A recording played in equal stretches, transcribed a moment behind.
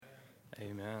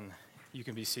Amen. You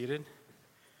can be seated.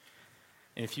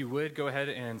 And if you would, go ahead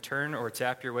and turn or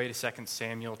tap your way to 2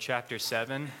 Samuel chapter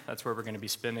 7. That's where we're going to be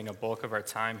spending a bulk of our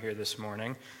time here this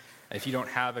morning. If you don't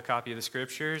have a copy of the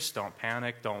scriptures, don't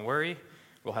panic, don't worry.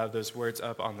 We'll have those words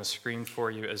up on the screen for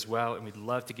you as well, and we'd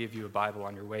love to give you a Bible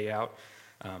on your way out.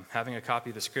 Having a copy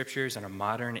of the scriptures and a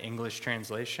modern English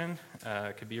translation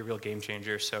could be a real game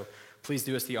changer, so please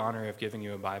do us the honor of giving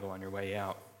you a Bible on your way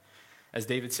out. As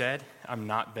David said, I'm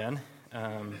not Ben.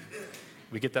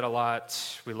 We get that a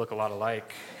lot. We look a lot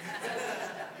alike.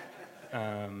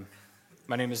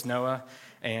 My name is Noah,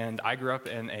 and I grew up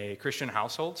in a Christian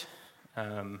household.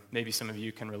 Maybe some of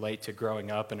you can relate to growing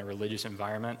up in a religious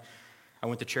environment. I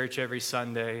went to church every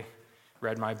Sunday,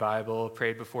 read my Bible,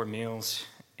 prayed before meals,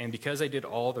 and because I did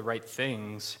all the right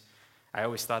things, I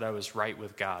always thought I was right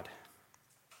with God.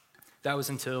 That was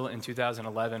until in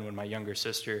 2011 when my younger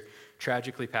sister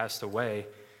tragically passed away,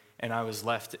 and I was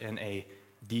left in a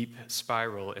deep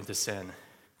spiral into sin.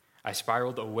 I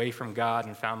spiraled away from God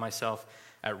and found myself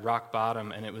at rock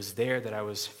bottom, and it was there that I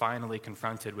was finally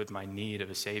confronted with my need of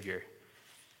a Savior.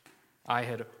 I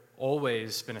had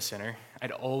always been a sinner.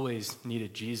 I'd always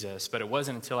needed Jesus, but it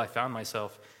wasn't until I found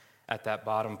myself at that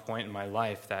bottom point in my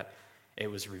life that it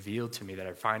was revealed to me, that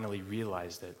I finally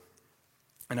realized it.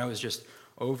 And I was just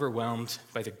overwhelmed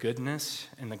by the goodness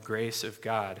and the grace of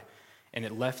God, and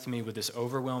it left me with this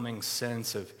overwhelming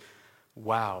sense of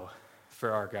wow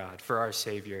for our God, for our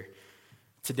Savior.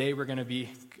 Today we're going to be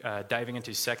diving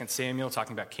into 2 Samuel,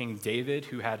 talking about King David,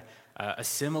 who had a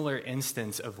similar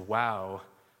instance of wow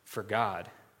for God.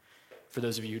 For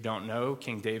those of you who don't know,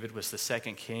 King David was the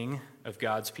second king of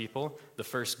God's people, the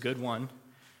first good one.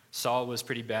 Saul was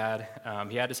pretty bad.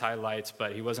 He had his highlights,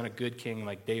 but he wasn't a good king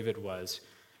like David was.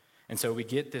 And so we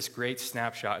get this great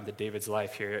snapshot into David's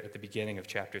life here at the beginning of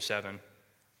chapter 7.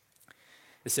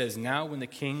 It says, "Now when the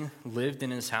king lived in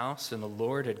his house and the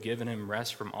Lord had given him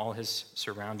rest from all his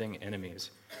surrounding enemies,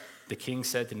 the king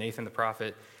said to Nathan the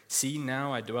prophet, 'See,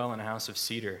 now I dwell in a house of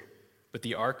cedar, but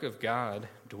the ark of God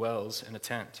dwells in a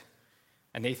tent.'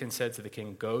 And Nathan said to the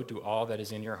king, 'Go, do all that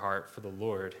is in your heart, for the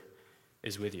Lord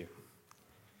is with you.'"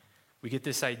 We get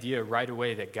this idea right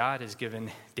away that God has given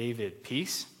David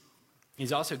peace.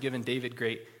 He's also given David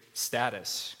great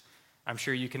status. I'm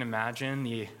sure you can imagine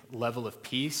the level of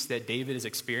peace that David is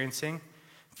experiencing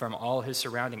from all his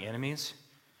surrounding enemies.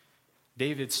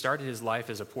 David started his life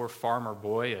as a poor farmer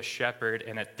boy, a shepherd,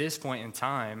 and at this point in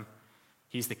time,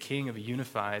 he's the king of a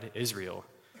unified Israel.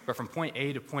 But from point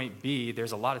A to point B,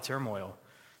 there's a lot of turmoil.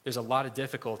 There's a lot of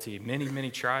difficulty. Many, many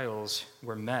trials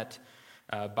were met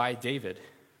by David.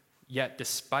 Yet,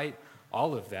 despite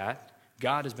all of that,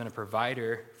 God has been a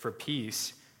provider for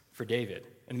peace for David.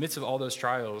 In the midst of all those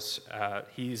trials,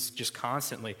 he's just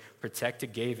constantly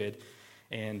protected David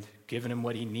and given him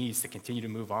what he needs to continue to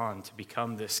move on to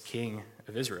become this king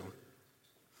of Israel.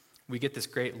 We get this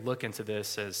great look into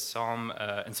this as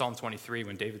in Psalm 23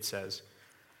 when David says,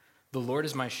 "The Lord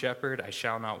is my shepherd, I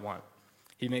shall not want.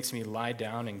 He makes me lie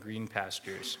down in green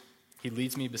pastures. He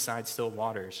leads me beside still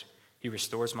waters. He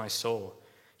restores my soul.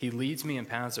 He leads me in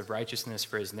paths of righteousness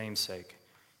for his name's sake.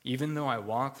 Even though I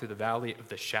walk through the valley of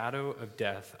the shadow of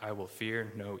death, I will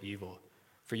fear no evil.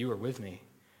 For you are with me.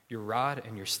 Your rod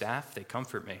and your staff, they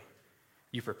comfort me.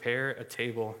 You prepare a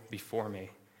table before me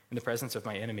in the presence of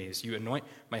my enemies. You anoint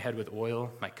my head with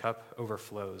oil, my cup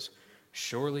overflows.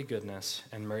 Surely goodness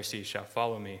and mercy shall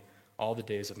follow me all the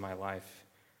days of my life,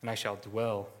 and I shall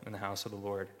dwell in the house of the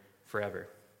Lord forever."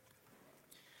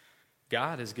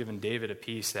 God has given David a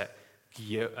peace that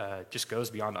just goes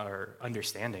beyond our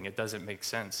understanding. It doesn't make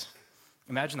sense.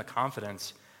 Imagine the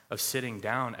confidence of sitting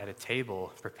down at a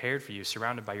table prepared for you,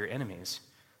 surrounded by your enemies.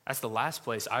 That's the last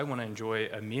place I want to enjoy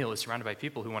a meal, is surrounded by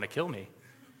people who want to kill me.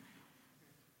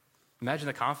 Imagine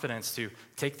the confidence to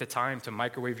take the time to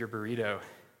microwave your burrito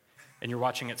and you're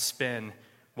watching it spin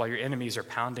while your enemies are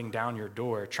pounding down your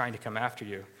door trying to come after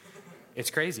you. It's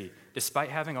crazy. Despite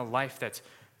having a life that's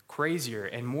crazier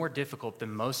and more difficult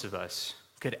than most of us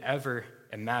could ever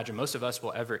imagine, most of us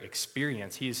will ever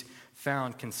experience, he's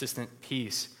found consistent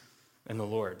peace in the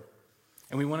Lord.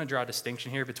 And we want to draw a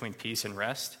distinction here between peace and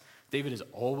rest. David has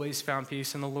always found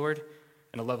peace in the Lord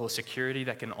and a level of security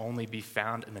that can only be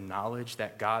found in the knowledge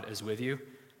that God is with you.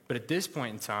 But at this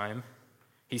point in time,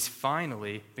 he's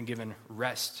finally been given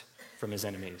rest from his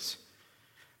enemies.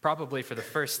 Probably for the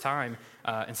first time,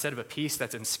 instead of a peace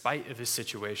that's in spite of his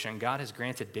situation, God has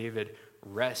granted David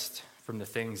rest from the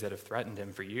things that have threatened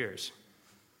him for years.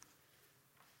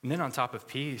 And then on top of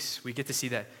peace, we get to see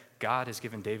that God has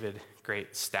given David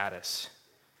great status.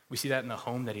 We see that in the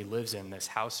home that he lives in, this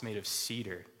house made of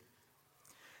cedar.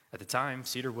 At the time,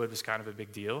 cedar wood was kind of a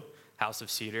big deal. House of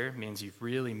cedar means you've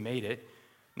really made it.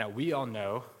 Now, we all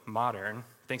know, modern,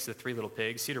 thanks to the Three Little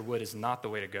Pigs, cedar wood is not the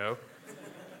way to go.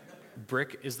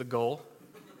 Brick is the goal.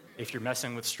 If you're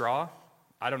messing with straw,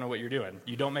 I don't know what you're doing.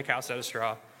 You don't make a house out of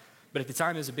straw. But at the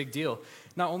time, it was a big deal.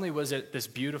 Not only was it this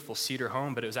beautiful cedar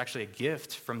home, but it was actually a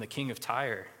gift from the king of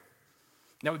Tyre.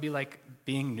 That would be like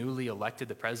being newly elected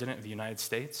the president of the United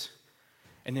States.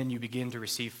 And then you begin to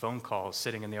receive phone calls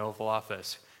sitting in the Oval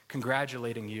Office,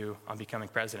 congratulating you on becoming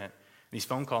president. These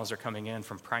phone calls are coming in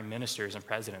from prime ministers and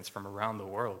presidents from around the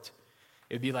world.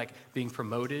 It would be like being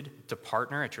promoted to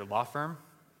partner at your law firm.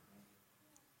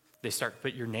 They start to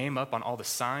put your name up on all the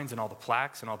signs and all the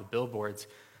plaques and all the billboards,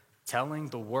 telling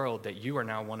the world that you are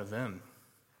now one of them.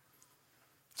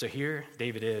 So here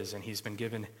David is, and he's been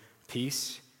given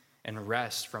peace and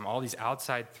rest from all these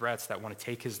outside threats that want to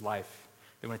take his life.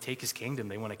 They want to take his kingdom.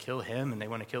 They want to kill him, and they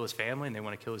want to kill his family, and they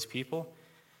want to kill his people.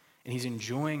 And he's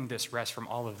enjoying this rest from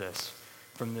all of this,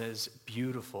 from this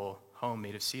beautiful home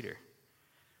made of cedar.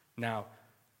 Now,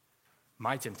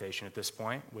 my temptation at this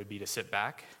point would be to sit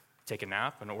back, take a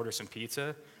nap, and order some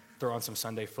pizza, throw on some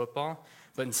Sunday football.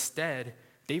 But instead,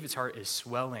 David's heart is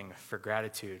swelling for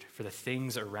gratitude for the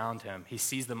things around him. He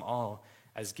sees them all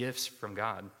as gifts from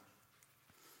God.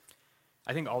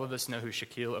 I think all of us know who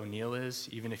Shaquille O'Neal is,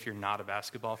 even if you're not a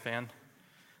basketball fan.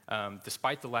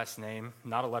 Despite the last name,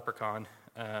 not a leprechaun,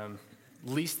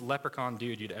 least leprechaun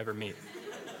dude you'd ever meet.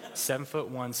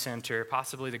 7'1" center,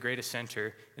 possibly the greatest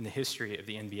center in the history of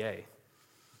the NBA.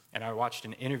 And I watched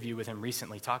an interview with him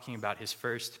recently talking about his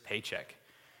first paycheck.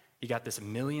 He got this $1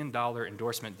 million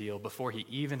endorsement deal before he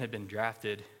even had been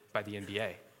drafted by the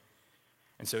NBA.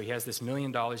 And so he has this $1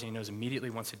 million and he knows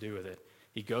immediately what to do with it.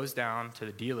 He goes down to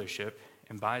the dealership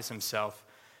and buys himself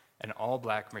an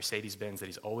all-black Mercedes-Benz that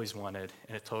he's always wanted,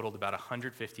 and it totaled about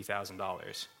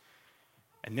 $150,000.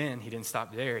 And then he didn't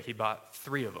stop there. He bought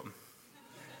 3 of them.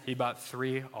 He bought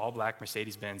 3 all-black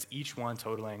Mercedes-Benz, each one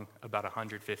totaling about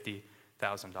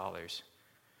 $150,000.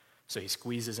 So he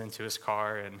squeezes into his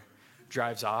car and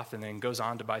drives off and then goes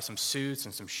on to buy some suits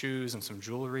and some shoes and some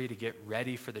jewelry to get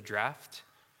ready for the draft.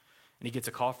 And he gets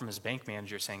a call from his bank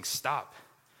manager saying, Stop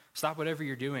whatever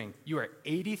you're doing. You are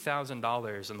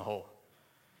 $80,000 in the hole.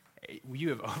 You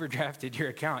have overdrafted your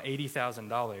account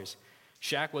 $80,000.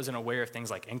 Shaq wasn't aware of things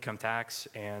like income tax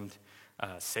and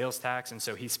sales tax, and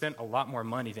so he spent a lot more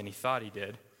money than he thought he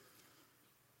did.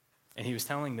 And he was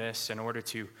telling this in order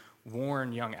to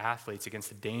warn young athletes against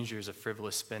the dangers of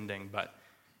frivolous spending. But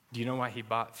do you know why he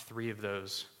bought 3 of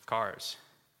those cars?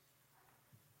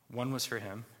 One was for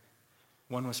him,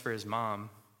 one was for his mom,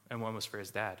 and one was for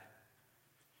his dad.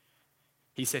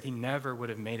 He said he never would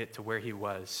have made it to where he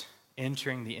was,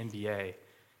 entering the NBA,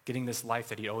 getting this life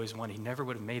that he always wanted. He never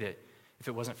would have made it if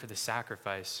it wasn't for the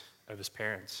sacrifice of his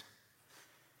parents.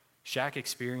 Shaq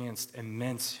experienced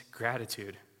immense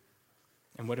gratitude.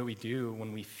 And what do we do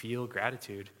when we feel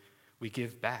gratitude? We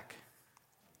give back.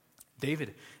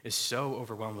 David is so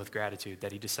overwhelmed with gratitude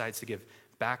that he decides to give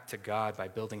back to God by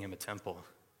building him a temple.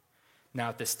 Now,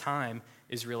 at this time,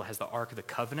 Israel has the Ark of the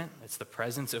Covenant. It's the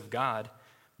presence of God,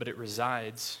 but it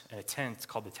resides in a tent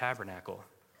called the tabernacle.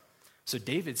 So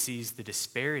David sees the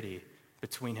disparity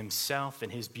between himself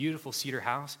and his beautiful cedar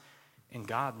house and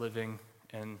God living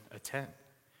in a tent.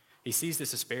 He sees this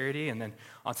disparity, and then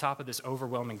on top of this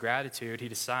overwhelming gratitude, he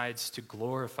decides to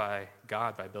glorify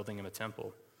God by building him a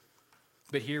temple.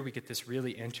 But here we get this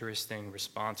really interesting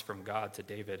response from God to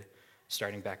David,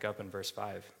 starting back up in verse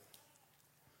 5.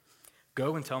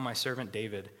 Go and tell my servant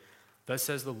David, thus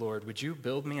says the Lord, would you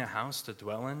build me a house to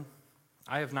dwell in?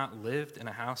 I have not lived in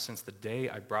a house since the day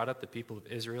I brought up the people of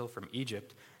Israel from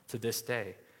Egypt to this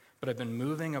day, but I've been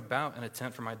moving about in a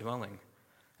tent for my dwelling.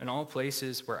 In all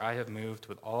places where I have moved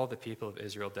with all the people of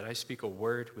Israel, did I speak a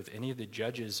word with any of the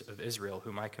judges of Israel,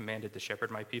 whom I commanded to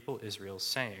shepherd my people Israel,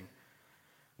 saying,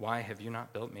 why have you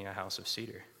not built me a house of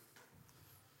cedar?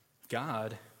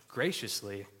 God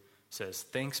graciously says,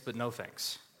 thanks, but no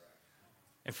thanks.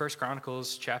 In 1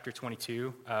 Chronicles chapter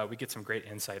 22, we get some great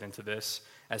insight into this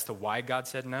as to why God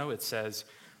said no. It says,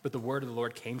 but the word of the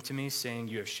Lord came to me, saying,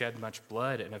 you have shed much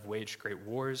blood and have waged great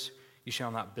wars. You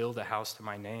shall not build a house to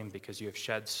my name, because you have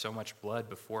shed so much blood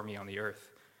before me on the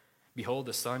earth. Behold,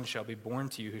 a son shall be born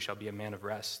to you who shall be a man of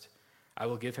rest. I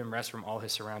will give him rest from all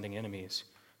his surrounding enemies.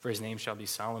 For his name shall be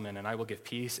Solomon, and I will give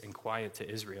peace and quiet to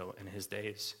Israel in his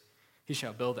days. He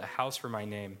shall build a house for my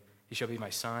name. He shall be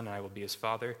my son, and I will be his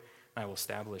father, and I will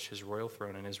establish his royal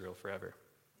throne in Israel forever.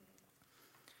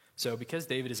 So because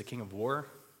David is a king of war,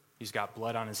 he's got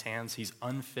blood on his hands, he's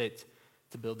unfit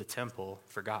to build the temple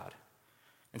for God.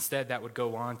 Instead, that would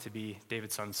go on to be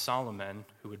David's son Solomon,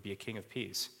 who would be a king of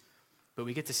peace. But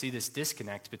we get to see this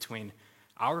disconnect between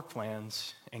our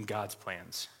plans and God's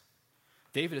plans.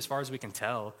 David, as far as we can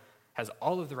tell, has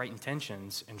all of the right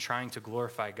intentions in trying to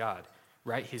glorify God,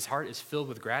 right? His heart is filled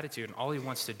with gratitude, and all he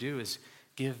wants to do is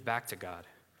give back to God.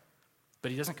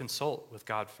 But he doesn't consult with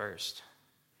God first.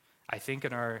 I think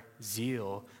in our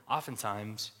zeal,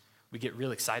 oftentimes we get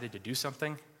real excited to do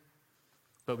something,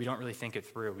 but we don't really think it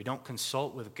through. We don't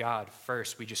consult with God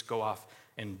first. We just go off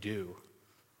and do.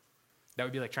 That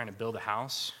would be like trying to build a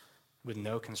house with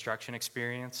no construction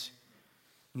experience,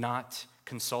 not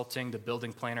consulting the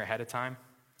building planner ahead of time.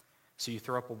 So you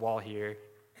throw up a wall here,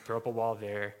 throw up a wall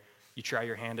there, you try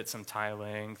your hand at some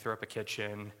tiling, throw up a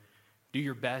kitchen, do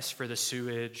your best for the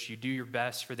sewage, you do your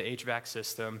best for the HVAC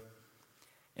system.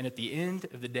 And at the end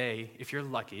of the day, if you're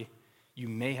lucky, you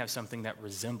may have something that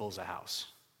resembles a house,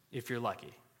 if you're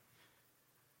lucky.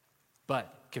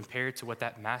 But compared to what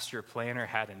that master planner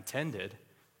had intended,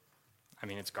 I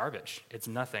mean, it's garbage. It's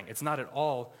nothing. It's not at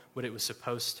all what it was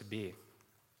supposed to be.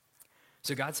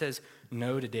 So God says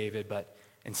no to David, but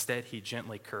instead he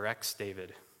gently corrects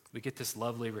David. We get this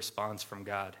lovely response from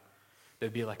God. That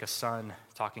would be like a son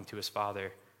talking to his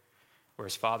father, or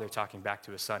his father talking back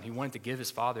to his son. He wanted to give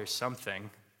his father something,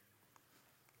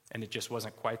 and it just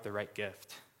wasn't quite the right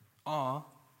gift. Aw,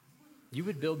 you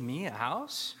would build me a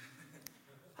house?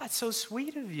 That's so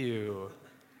sweet of you.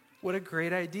 What a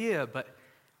great idea, but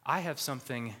I have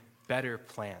something better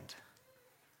planned.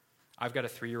 I've got a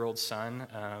 3-year-old son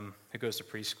who goes to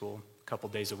preschool a couple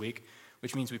days a week,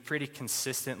 which means we pretty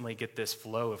consistently get this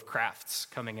flow of crafts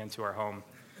coming into our home.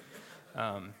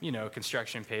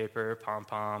 Construction paper,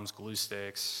 pom-poms, glue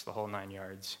sticks, the whole 9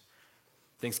 yards.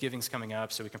 Thanksgiving's coming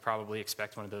up, so we can probably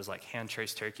expect one of those like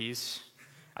hand-traced turkeys.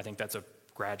 I think that's a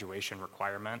graduation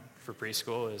requirement for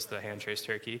preschool is the hand-traced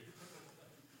turkey.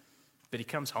 But he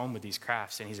comes home with these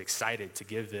crafts, and he's excited to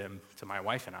give them to my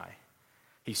wife and I.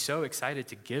 He's so excited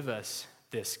to give us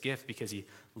this gift because he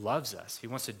loves us. He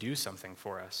wants to do something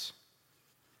for us.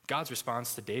 God's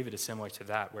response to David is similar to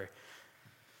that, where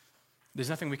there's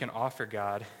nothing we can offer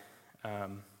God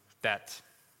that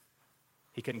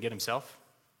he couldn't get himself,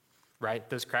 right?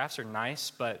 Those crafts are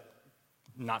nice, but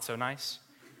not so nice.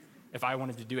 If I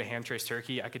wanted to do a hand-traced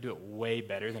turkey, I could do it way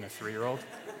better than a 3-year-old.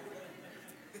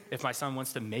 If my son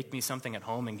wants to make me something at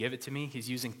home and give it to me, he's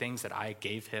using things that I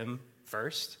gave him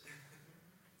first.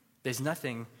 There's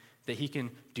nothing that he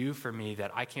can do for me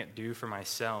that I can't do for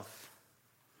myself,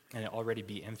 and it already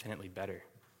be infinitely better.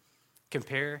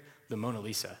 Compare the Mona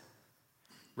Lisa,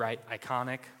 right?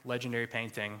 Iconic, legendary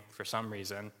painting for some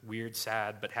reason, weird,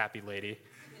 sad, but happy lady.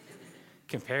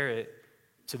 Compare it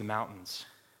to the mountains.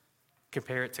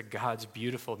 Compare it to God's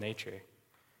beautiful nature.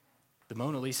 The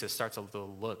Mona Lisa starts to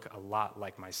look a lot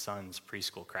like my son's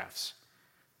preschool crafts.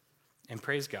 And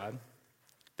praise God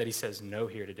that he says no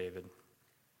here to David.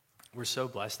 We're so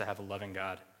blessed to have a loving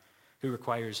God who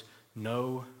requires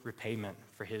no repayment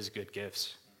for his good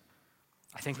gifts.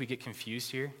 I think we get confused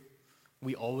here.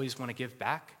 We always want to give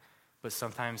back, but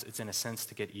sometimes it's in a sense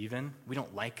to get even. We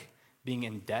don't like being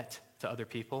in debt to other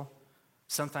people.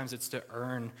 Sometimes it's to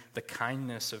earn the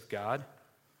kindness of God.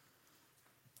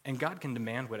 And God can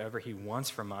demand whatever he wants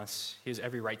from us. He has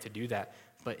every right to do that.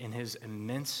 But in his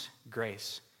immense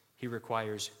grace, he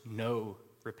requires no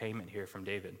repayment here from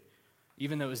David.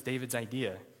 Even though it was David's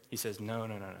idea, he says, no.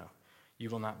 You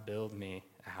will not build me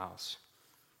a house.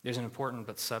 There's an important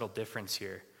but subtle difference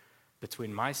here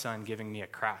between my son giving me a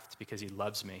craft because he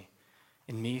loves me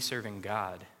and me serving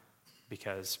God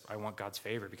because I want God's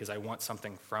favor, because I want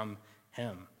something from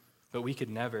him. But we could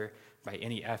never, by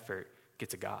any effort,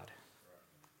 get to God.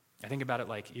 I think about it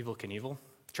like Evel Knievel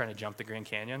trying to jump the Grand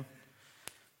Canyon.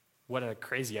 What a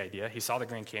crazy idea. He saw the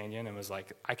Grand Canyon and was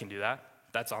like, I can do that.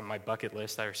 That's on my bucket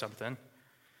list or something.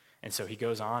 And so he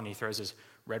goes on, he throws his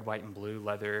red, white, and blue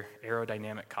leather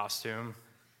aerodynamic costume,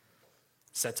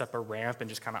 sets up a ramp and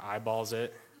just kind of eyeballs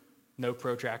it, no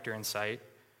protractor in sight,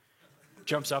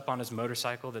 jumps up on his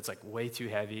motorcycle that's like way too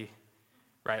heavy,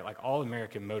 right? Like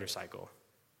all-American motorcycle,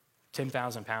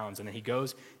 10,000 pounds. And then he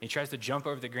goes and he tries to jump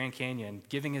over the Grand Canyon,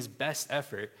 giving his best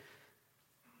effort.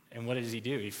 And what does he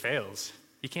do? He fails.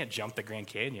 He can't jump the Grand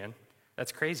Canyon.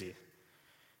 That's crazy.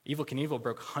 Evel Knievel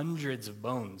broke hundreds of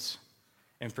bones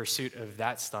in pursuit of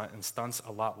that stunt and stunts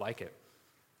a lot like it.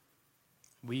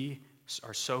 We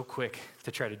are so quick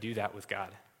to try to do that with God.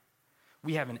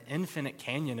 We have an infinite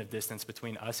canyon of distance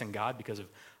between us and God because of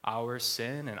our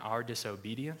sin and our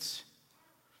disobedience.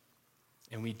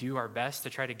 And we do our best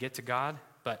to try to get to God,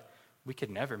 but we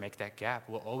could never make that gap.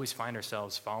 We'll always find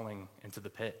ourselves falling into the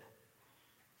pit.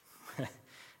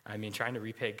 I mean, trying to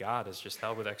repay God is just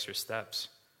hell with extra steps.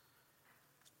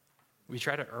 We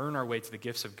try to earn our way to the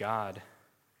gifts of God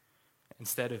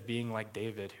instead of being like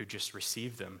David, who just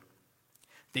received them.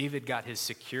 David got his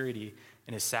security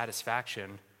and his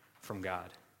satisfaction from God.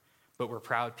 But we're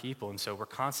proud people, and so we're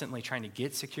constantly trying to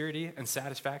get security and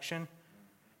satisfaction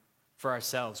for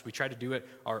ourselves. We try to do it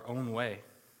our own way.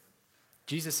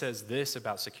 Jesus says this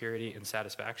about security and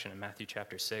satisfaction in Matthew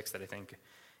chapter 6 that I think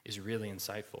is really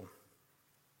insightful.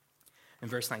 In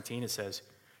verse 19 it says,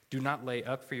 "Do not lay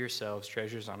up for yourselves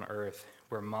treasures on earth,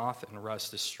 where moth and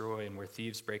rust destroy and where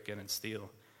thieves break in and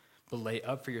steal. But lay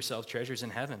up for yourselves treasures in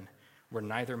heaven, where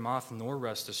neither moth nor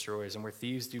rust destroys and where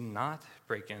thieves do not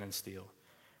break in and steal.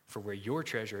 For where your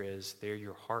treasure is, there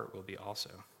your heart will be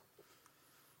also."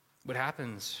 What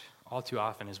happens all too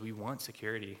often is we want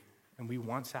security and we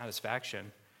want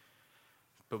satisfaction,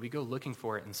 but we go looking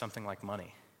for it in something like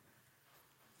money.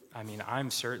 I mean,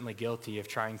 I'm certainly guilty of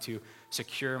trying to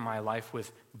secure my life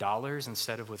with dollars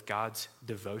instead of with God's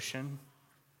devotion.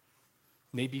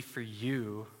 Maybe for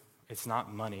you, it's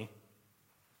not money.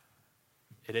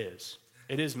 It is.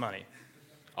 It is money.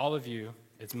 All of you,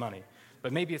 it's money.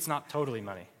 But maybe it's not totally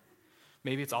money.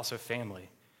 Maybe it's also family.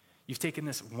 You've taken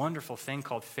this wonderful thing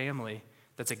called family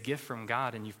that's a gift from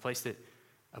God and you've placed it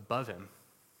above him.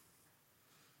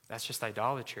 That's just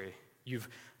idolatry. You've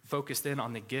focused in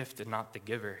on the gift and not the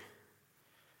giver.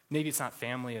 Maybe it's not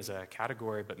family as a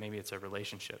category, but maybe it's a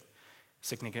relationship.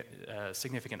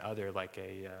 Significant other like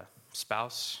a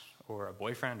spouse or a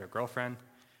boyfriend or girlfriend.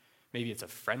 Maybe it's a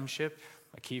friendship,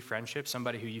 a key friendship,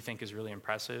 somebody who you think is really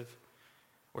impressive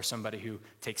or somebody who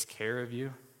takes care of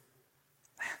you.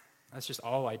 That's just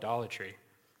all idolatry.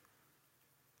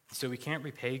 So we can't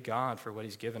repay God for what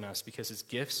he's given us because his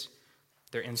gifts,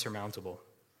 they're insurmountable.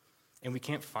 And we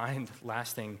can't find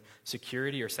lasting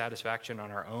security or satisfaction on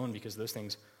our own because those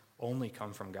things only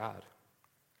come from God.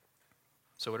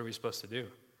 So what are we supposed to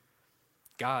do?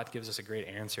 God gives us a great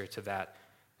answer to that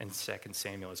in 2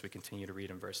 Samuel as we continue to read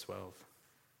in verse 12.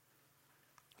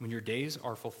 "When your days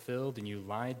are fulfilled and you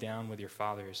lie down with your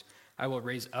fathers, I will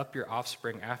raise up your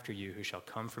offspring after you who shall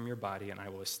come from your body, and I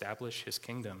will establish his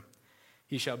kingdom.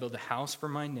 He shall build a house for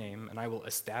my name, and I will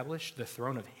establish the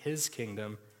throne of his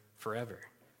kingdom forever.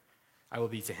 I will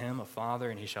be to him a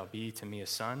father, and he shall be to me a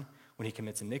son. When he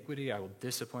commits iniquity, I will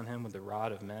discipline him with the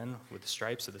rod of men, with the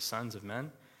stripes of the sons of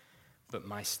men. But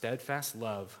my steadfast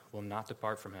love will not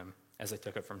depart from him, as I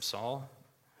took it from Saul,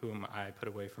 whom I put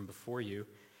away from before you.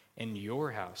 In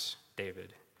your house,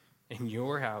 David, in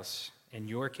your house, in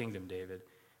your kingdom, David,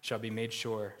 shall be made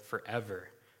sure forever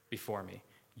before me.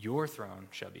 Your throne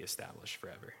shall be established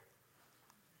forever."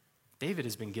 David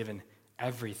has been given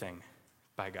everything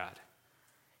by God.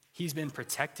 He's been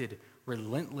protected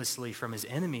relentlessly from his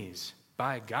enemies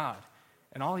by God.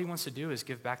 And all he wants to do is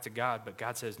give back to God, but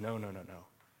God says, no.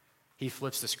 He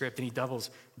flips the script and he doubles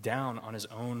down on his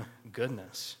own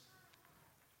goodness.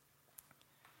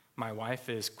 My wife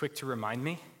is quick to remind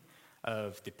me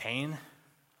of the pain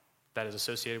that is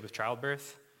associated with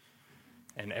childbirth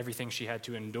and everything she had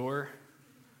to endure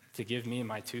to give me and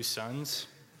my two sons.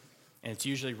 And it's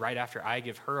usually right after I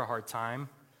give her a hard time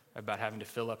about having to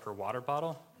fill up her water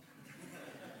bottle.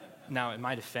 Now, in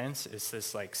my defense, it's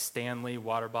this like Stanley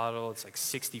water bottle. It's like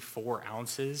 64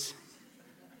 ounces,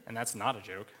 and that's not a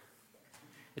joke.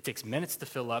 It takes minutes to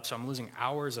fill up, so I'm losing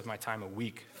hours of my time a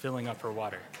week filling up her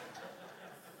water.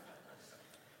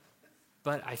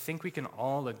 But I think we can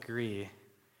all agree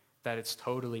that it's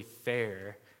totally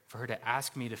fair for her to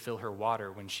ask me to fill her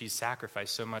water when she's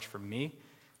sacrificed so much for me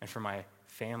and for my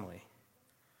family.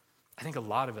 I think a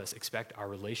lot of us expect our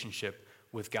relationship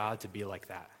with God to be like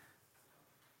that,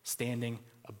 standing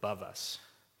above us,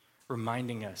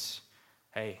 reminding us,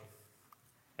 hey,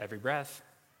 every breath,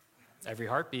 every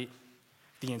heartbeat,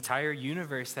 the entire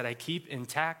universe that I keep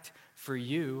intact for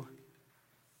you,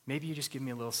 maybe you just give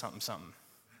me a little something.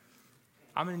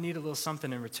 I'm going to need a little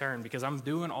something in return because I'm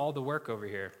doing all the work over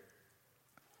here.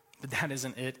 But that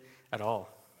isn't it at all.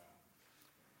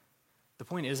 The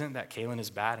point isn't that Kaylin is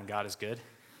bad and God is good.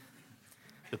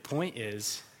 The point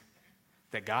is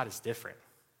that God is different.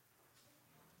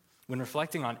 When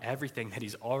reflecting on everything that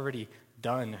he's already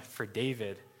done for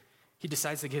David, he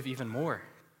decides to give even more.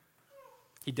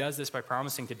 He does this by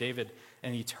promising to David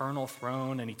an eternal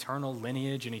throne, an eternal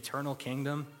lineage, an eternal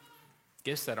kingdom,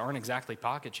 gifts that aren't exactly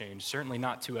pocket change, certainly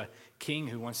not to a king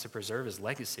who wants to preserve his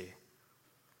legacy.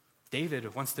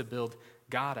 David wants to build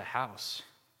God a house,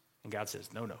 and God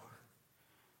says, no,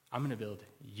 I'm going to build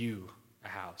you a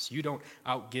house. You don't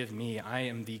outgive me. I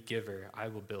am the giver. I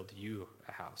will build you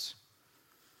a house.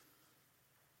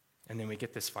 And then we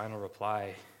get this final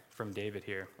reply from David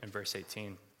here in verse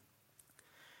 18.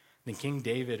 Then King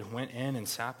David went in and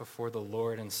sat before the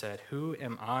Lord and said, "Who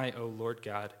am I, O Lord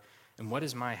God, and what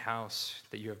is my house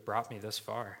that you have brought me thus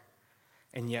far?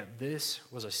 And yet this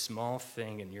was a small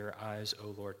thing in your eyes, O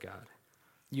Lord God.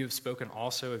 You have spoken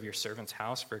also of your servant's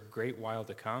house for a great while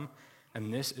to come,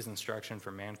 and this is instruction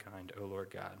for mankind, O Lord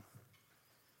God."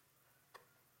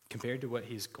 Compared to what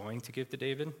he's going to give to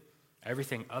David,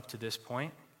 everything up to this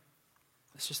point,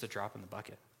 it's just a drop in the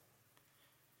bucket.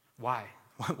 Why?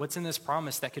 What's in this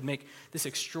promise that could make this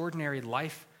extraordinary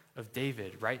life of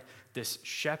David, right? This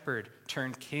shepherd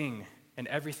turned king and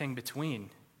everything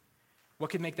between. What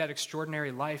could make that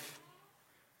extraordinary life,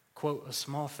 quote, a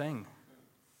small thing?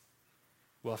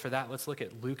 Well, for that, let's look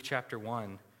at Luke chapter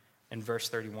 1 and verse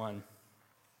 31.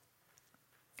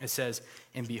 It says,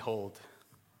 "And behold,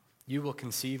 you will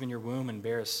conceive in your womb and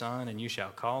bear a son, and you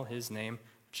shall call his name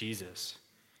Jesus.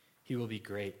 He will be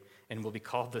great and will be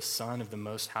called the Son of the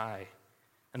Most High.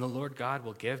 And the Lord God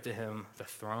will give to him the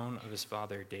throne of his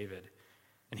father David,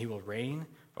 and he will reign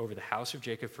over the house of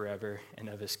Jacob forever, and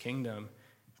of his kingdom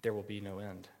there will be no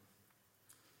end."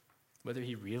 Whether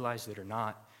he realized it or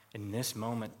not, in this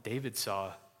moment, David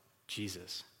saw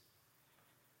Jesus.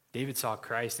 David saw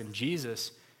Christ, and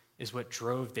Jesus is what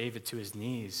drove David to his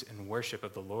knees in worship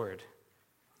of the Lord.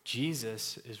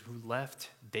 Jesus is who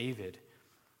left David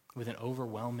with an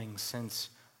overwhelming sense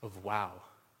of wow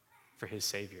for his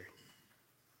Savior.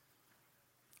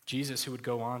 Jesus, who would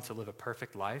go on to live a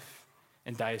perfect life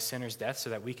and die a sinner's death so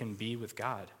that we can be with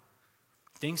God.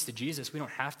 Thanks to Jesus, we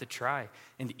don't have to try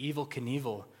and Evel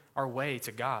Knievel our way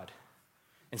to God.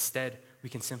 Instead, we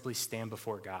can simply stand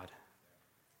before God,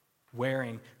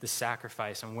 wearing the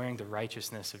sacrifice and wearing the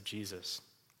righteousness of Jesus.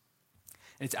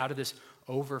 And it's out of this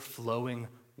overflowing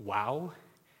wow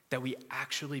that we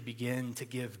actually begin to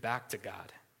give back to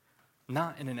God,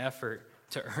 not in an effort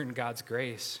to earn God's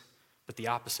grace, but the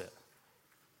opposite.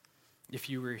 If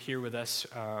you were here with us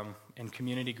in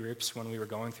community groups when we were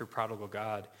going through Prodigal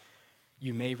God,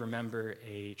 you may remember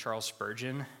a Charles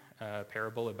Spurgeon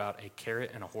parable about a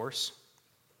carrot and a horse.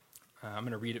 I'm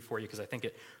going to read it for you because I think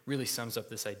it really sums up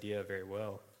this idea very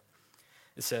well.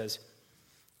 It says,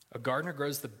 "A gardener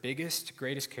grows the biggest,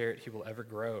 greatest carrot he will ever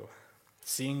grow.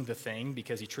 Seeing the thing,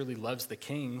 because he truly loves the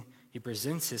king, he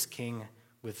presents his king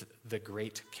with the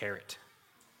great carrot.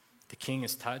 The king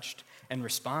is touched and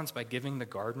responds by giving the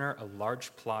gardener a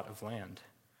large plot of land.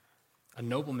 A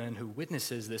nobleman who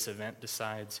witnesses this event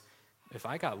decides, if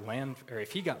he got land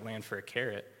for a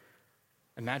carrot,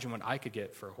 imagine what I could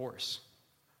get for a horse.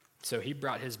 So he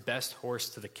brought his best horse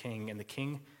to the king, and the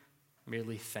king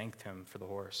merely thanked him for the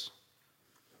horse.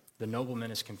 The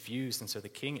nobleman is confused, and so the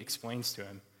king explains to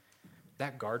him,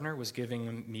 that gardener was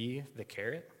giving me the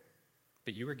carrot,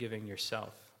 but you were giving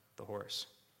yourself the horse."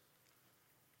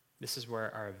 This is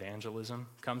where our evangelism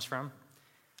comes from.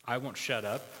 I won't shut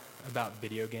up about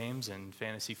video games and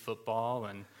fantasy football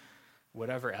and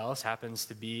whatever else happens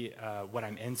to be what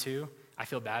I'm into. I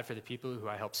feel bad for the people who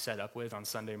I help set up with on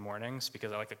Sunday mornings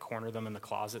because I like to corner them in the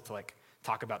closet to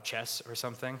talk about chess or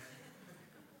something.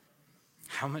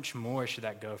 How much more should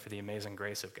that go for the amazing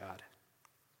grace of God?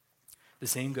 The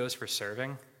same goes for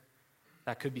serving.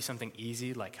 That could be something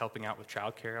easy like helping out with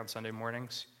childcare on Sunday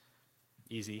mornings.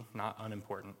 Easy, not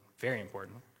unimportant, very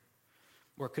important.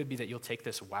 Or it could be that you'll take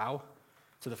this wow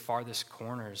to the farthest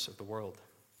corners of the world.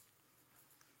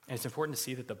 And it's important to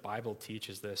see that the Bible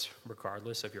teaches this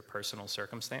regardless of your personal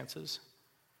circumstances.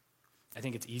 I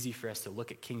think it's easy for us to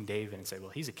look at King David and say, well,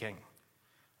 he's a king.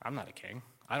 I'm not a king.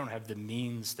 I don't have the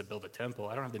means to build a temple.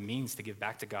 I don't have the means to give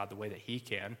back to God the way that he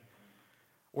can.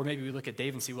 Or maybe we look at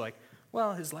David and see,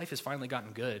 well, his life has finally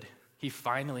gotten good. He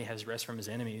finally has rest from his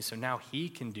enemies, so now he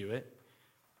can do it.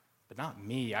 But not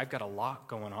me. I've got a lot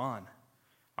going on.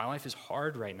 My life is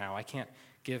hard right now. I can't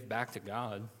give back to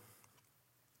God.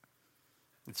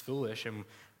 It's foolish, and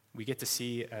we get to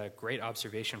see a great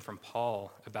observation from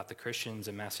Paul about the Christians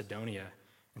in Macedonia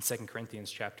in 2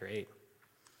 Corinthians chapter 8.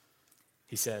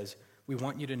 He says, "We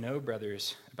want you to know,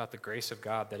 brothers, about the grace of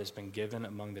God that has been given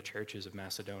among the churches of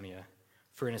Macedonia.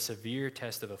 For in a severe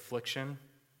test of affliction,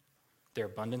 their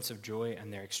abundance of joy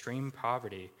and their extreme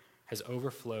poverty has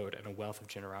overflowed in a wealth of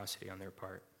generosity on their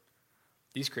part."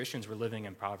 These Christians were living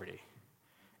in poverty,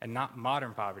 and not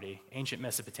modern poverty, ancient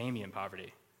Mesopotamian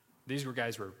poverty. These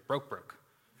guys were broke.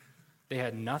 They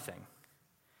had nothing,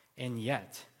 and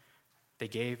yet they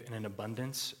gave in an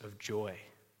abundance of joy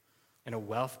and a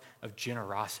wealth of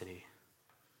generosity.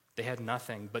 They had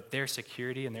nothing, but their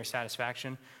security and their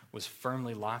satisfaction was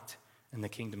firmly locked in the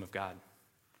kingdom of God.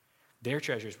 Their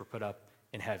treasures were put up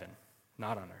in heaven,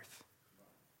 not on earth.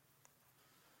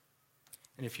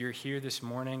 And if you're here this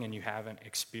morning and you haven't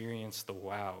experienced the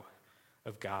wow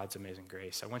of God's amazing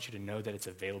grace. I want you to know that it's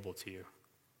available to you.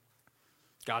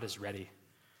 God is ready,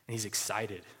 and he's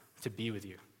excited to be with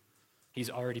you. He's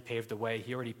already paved the way.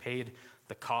 He already paid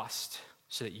the cost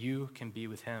so that you can be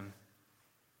with him.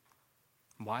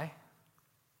 Why?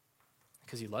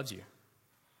 Because he loves you.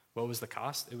 What was the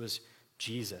cost? It was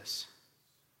Jesus.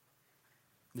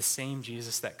 The same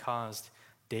Jesus that caused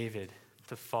David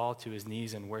to fall to his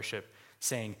knees in worship,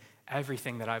 saying,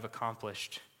 everything that I've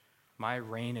accomplished, my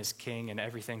reign as king and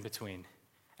everything between,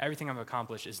 everything I've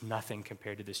accomplished is nothing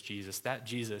compared to this Jesus. That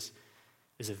Jesus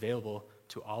is available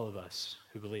to all of us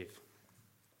who believe.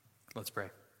 Let's pray.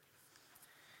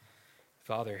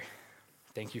 Father,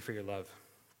 thank you for your love.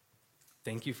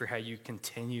 Thank you for how you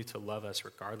continue to love us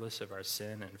regardless of our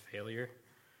sin and failure.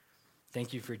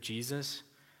 Thank you for Jesus,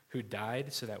 who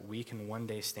died so that we can one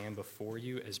day stand before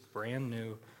you as brand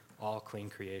new, all clean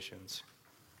creations.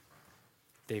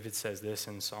 David says this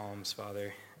in Psalms,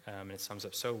 Father, and it sums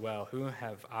up so well. Who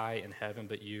have I in heaven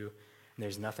but you? And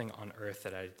there's nothing on earth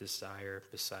that I desire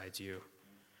besides you.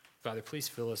 Father, please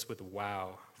fill us with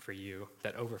wow for you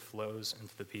that overflows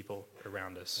into the people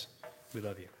around us. We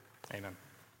love you. Amen.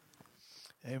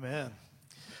 Amen.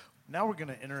 Now we're going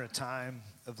to enter a time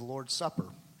of the Lord's Supper.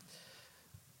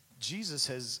 Jesus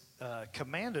has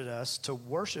commanded us to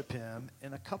worship him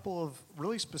in a couple of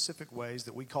really specific ways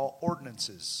that we call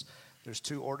ordinances. There's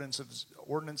two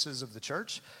ordinances of the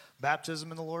church,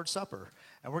 baptism and the Lord's Supper.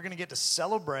 And we're going to get to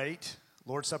celebrate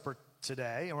Lord's Supper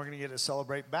today, and we're going to get to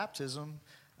celebrate baptism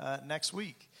next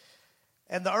week.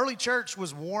 And the early church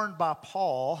was warned by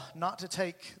Paul not to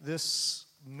take this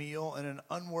meal in an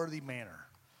unworthy manner.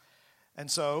 And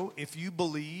so, if you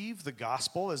believe the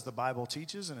gospel as the Bible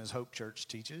teaches and as Hope Church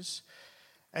teaches,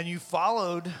 and you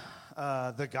followed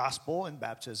the gospel in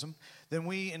baptism, then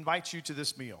we invite you to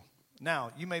this meal.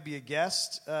 Now, you may be a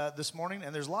guest this morning,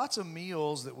 and there's lots of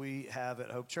meals that we have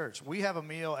at Hope Church. We have a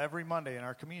meal every Monday in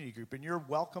our community group, and you're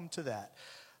welcome to that.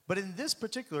 But in this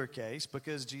particular case,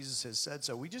 because Jesus has said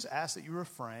so, we just ask that you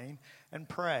refrain and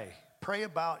pray. Pray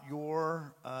about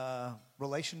your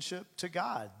relationship to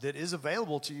God that is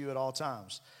available to you at all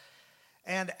times.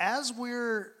 And as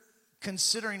we're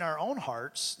considering our own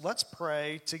hearts, let's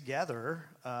pray together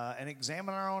and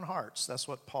examine our own hearts. That's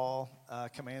what Paul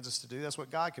commands us to do. That's what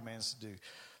God commands us to do.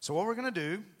 So what we're going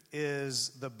to do is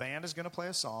the band is going to play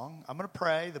a song. I'm going to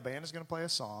pray. The band is going to play a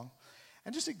song.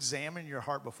 And just examine your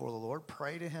heart before the Lord.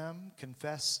 Pray to him.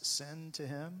 Confess sin to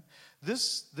him.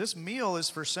 This meal is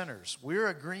for sinners. We're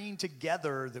agreeing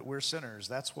together that we're sinners.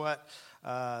 That's what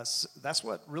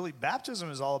really baptism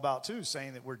is all about too,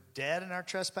 saying that we're dead in our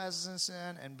trespasses and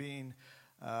sin and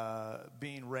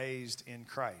being raised in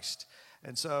Christ.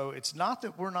 And so it's not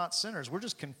that we're not sinners. We're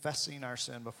just confessing our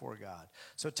sin before God.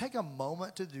 So take a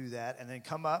moment to do that and then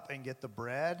come up and get the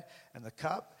bread and the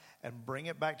cup and bring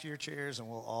it back to your chairs, and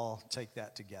we'll all take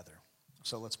that together.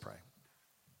 So let's pray.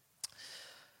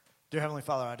 Dear Heavenly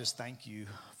Father, I just thank you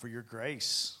for your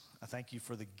grace. I thank you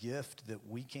for the gift that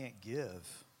we can't give.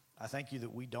 I thank you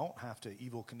that we don't have to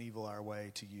Evel Knievel our way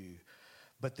to you,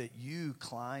 but that you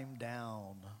climbed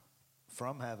down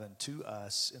from heaven to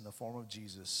us in the form of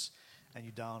Jesus, and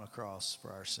you died on a cross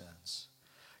for our sins.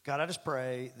 God, I just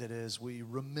pray that as we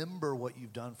remember what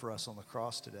you've done for us on the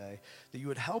cross today, that you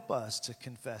would help us to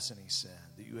confess any sin,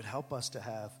 that you would help us to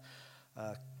have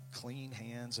clean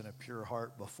hands and a pure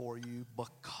heart before you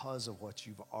because of what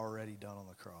you've already done on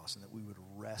the cross, and that we would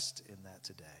rest in that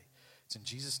today. It's in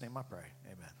Jesus' name I pray.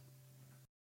 Amen.